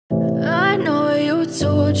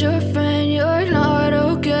told your friend you're not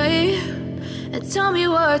okay, and tell me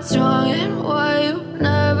what's wrong and why you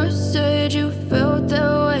never said you felt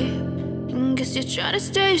that way. And guess you're trying to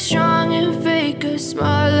stay strong and fake a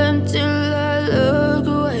smile until I look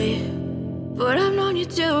away. But I've known you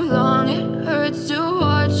too long, it hurts to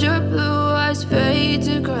watch your blue eyes fade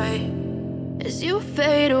to gray as you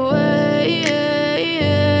fade away,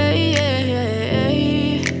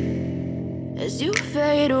 as you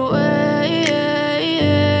fade away.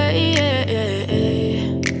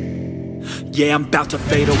 Yeah, I'm about to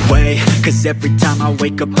fade away, cause every time I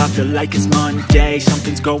wake up I feel like it's Monday.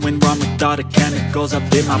 Something's going wrong with all the chemicals up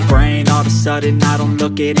in my brain. All of a sudden I don't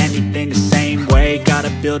look at anything the same way.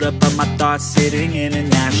 Gotta build up of my thoughts sitting in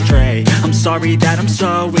an ashtray. I'm sorry that I'm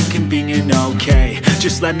so inconvenient, okay.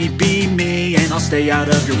 Just let me be me and I'll stay out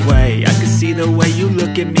of your way. I can see the way you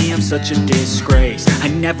look at me, I'm such a disgrace. I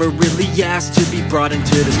never really asked to be brought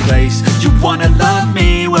into this place. You wanna love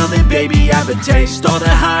me? Well then baby I have a taste. All the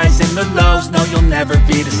highs and the lows, no you'll never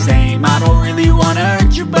be the same. I don't really wanna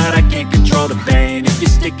hurt you but I can't control the pain. If you're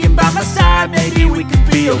sticking by my side maybe we could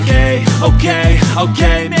be okay.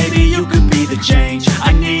 Okay, maybe you could be the change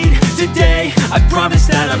I need today. I promise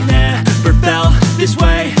that I've never felt this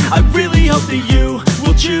way. I really hope that you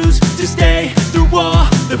will choose to stay through all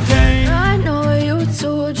the pain. I know you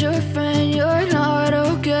told your friend you're not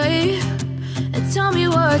okay, and tell me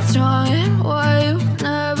what's wrong and why you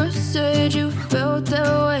never said you felt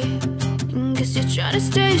that way. And guess you're trying to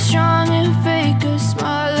stay strong and fake a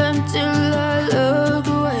smile until I look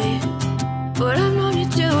away. But I've known you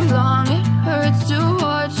too long, it hurts to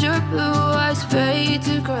watch your blue eyes fade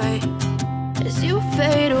to gray as you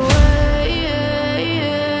fade away,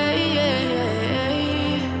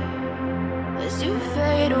 as you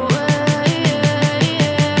fade away,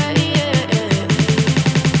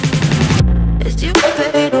 as you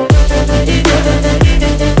fade away.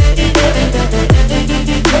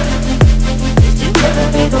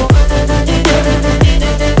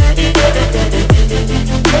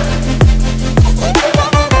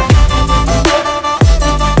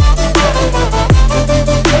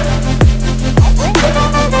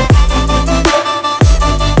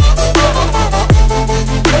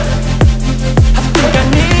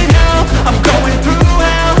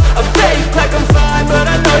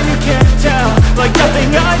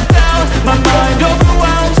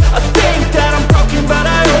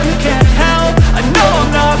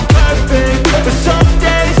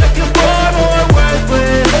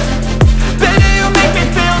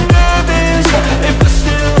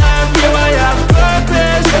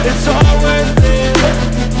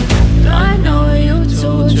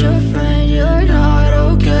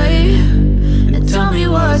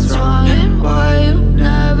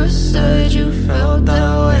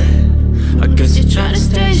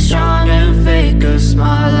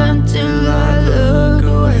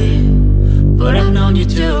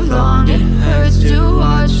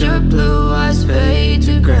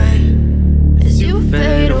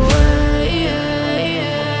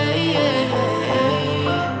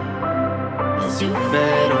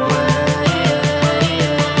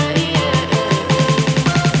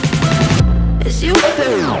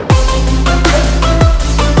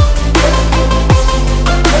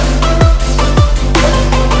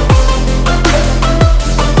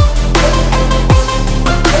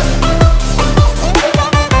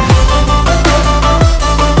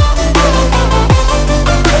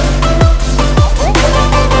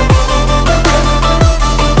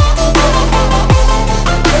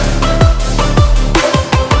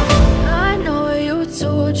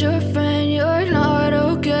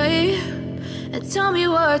 Tell me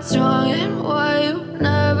what's wrong and why you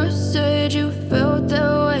never said you felt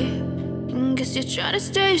that way. And guess you're trying to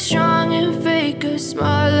stay strong and fake a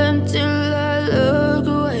smile until I look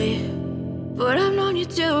away. But I've known you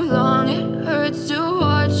too long, it hurts to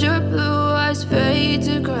watch your blue eyes fade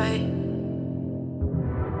to gray